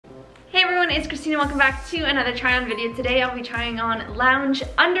everyone, it's Christina. Welcome back to another try on video. Today I'll be trying on lounge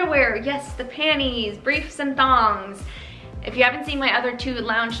underwear. Yes, the panties, briefs, and thongs. If you haven't seen my other two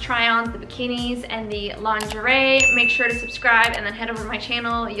lounge try-ons, the bikinis and the lingerie, make sure to subscribe and then head over to my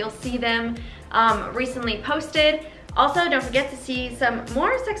channel. You'll see them recently posted. Also, don't forget to see some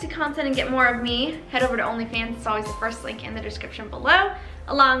more sexy content and get more of me. Head over to OnlyFans. It's always the first link in the description below,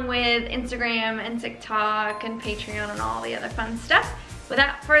 along with Instagram and TikTok and Patreon and all the other fun stuff.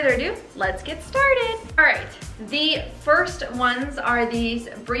 Without further ado, let's get started. All right, the first ones are these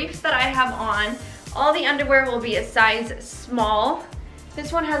briefs that I have on. All the underwear will be a size small.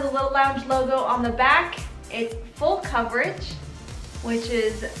 This one has a little lounge logo on the back. It's full coverage, which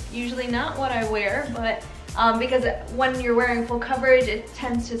is usually not what I wear, but because when you're wearing full coverage, it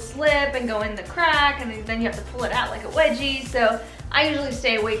tends to slip and go in the crack, and then you have to pull it out like a wedgie. So I usually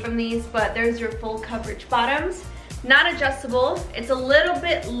stay away from these, but there's your full coverage bottoms. Not adjustable. It's a little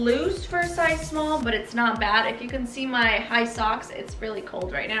bit loose for a size small, but it's not bad. If you can see my high socks, it's really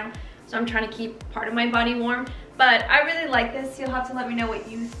cold right now, so I'm trying to keep part of my body warm. But I really like this. You'll have to let me know what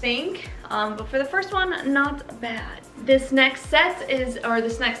you think. But for the first one, not bad. This next set is, or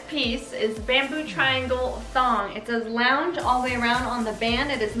this next piece is bamboo triangle thong. It says lounge all the way around on the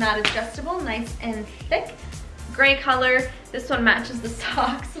band. It is not adjustable, nice and thick. Gray color. This one matches the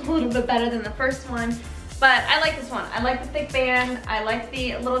socks a little bit better than the first one. But I like this one. I like the thick band. I like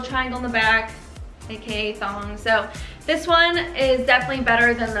the little triangle in the back, aka thong. So this one is definitely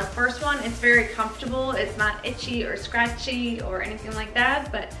better than the first one. It's very comfortable. It's not itchy or scratchy or anything like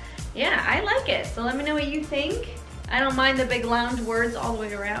that. But yeah, I like it. So let me know what you think. I don't mind the big lounge words all the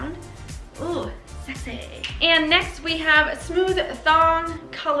way around. Ooh, sexy. And next we have smooth thong,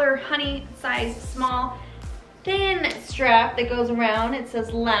 color honey, size small. Thin strap that goes around. It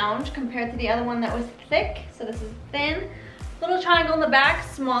says lounge compared to the other one that was thick. So this is thin. Little triangle in the back,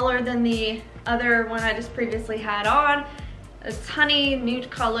 smaller than the other one I just previously had on. It's honey,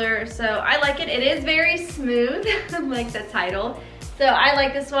 nude color, so I like it. It is very smooth, like the title. So I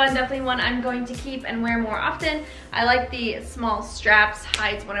like this one, definitely one I'm going to keep and wear more often. I like the small straps,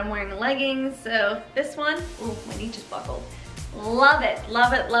 hides when I'm wearing leggings. So this one, ooh, my knee just buckled. Love it,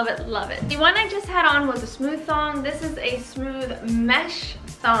 love it, love it, love it. The one I just had on was a smooth thong. This is a smooth mesh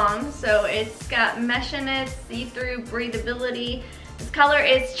thong. So it's got mesh in it, see-through, breathability. This color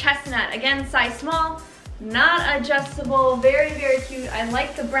is chestnut. Again, size small, not adjustable, very, very cute. I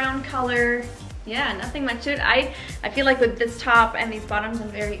like the brown color. Yeah, nothing much to it. I feel like with this top and these bottoms, I'm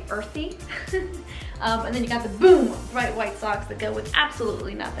very earthy. And then you got the boom, bright white socks that go with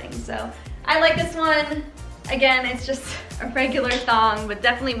absolutely nothing. So I like this one. Again, it's just a regular thong, but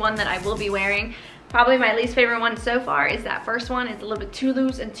definitely one that I will be wearing. Probably my least favorite one so far is that first one. It's a little bit too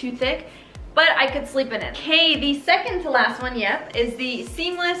loose and too thick, but I could sleep in it. Okay, the second to last one, yep, is the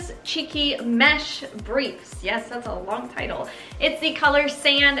seamless cheeky mesh briefs. Yes, that's a long title. It's the color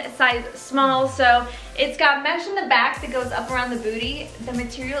sand, size small. So it's got mesh in the back that goes up around the booty. The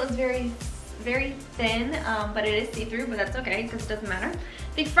material is very thin, but it is see-through, but that's okay because it doesn't matter.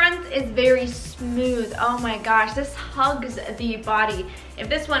 The front is very smooth. Oh my gosh, this hugs the body. If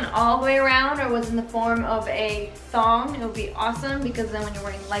this went all the way around or was in the form of a thong, it would be awesome, because then when you're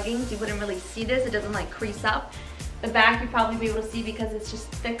wearing leggings, you wouldn't really see this. It doesn't like crease up. The back you'd probably be able to see because it's just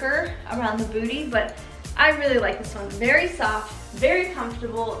thicker around the booty, but I really like this one. Very soft, very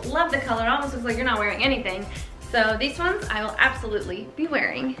comfortable. Love the color. It almost looks like you're not wearing anything. So these ones I will absolutely be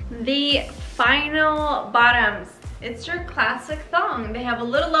wearing. The final bottoms. It's your classic thong. They have a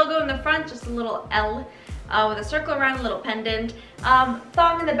little logo in the front, just a little L with a circle around, a little pendant.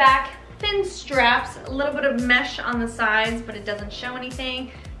 Thong in the back, thin straps, a little bit of mesh on the sides, but it doesn't show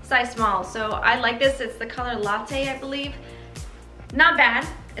anything. Size small, so I like this. It's the color latte, I believe. Not bad.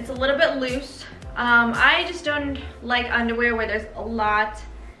 It's a little bit loose. I just don't like underwear where there's a lot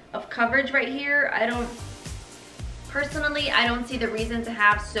of coverage right here. Personally, I don't see the reason to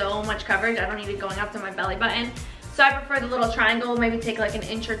have so much coverage. I don't need it going up to my belly button. So I prefer the little triangle, maybe take like an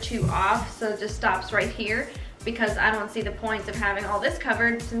inch or two off so it just stops right here, because I don't see the point of having all this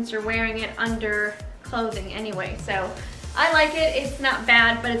covered since you're wearing it under clothing anyway. So I like it. It's not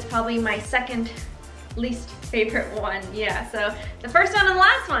bad, but it's probably my second least favorite one. Yeah, so the first one and the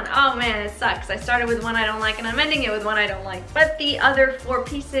last one, oh man, it sucks. I started with one I don't like and I'm ending it with one I don't like. But the other four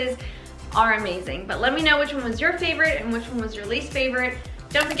pieces are amazing. But let me know which one was your favorite and which one was your least favorite.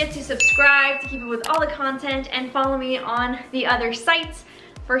 Don't forget to subscribe to keep up with all the content, and follow me on the other sites.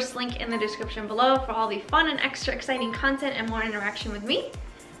 First link in the description below for all the fun and extra exciting content and more interaction with me.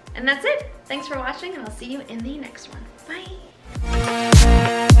 And that's it. Thanks for watching, and I'll see you in the next one. Bye.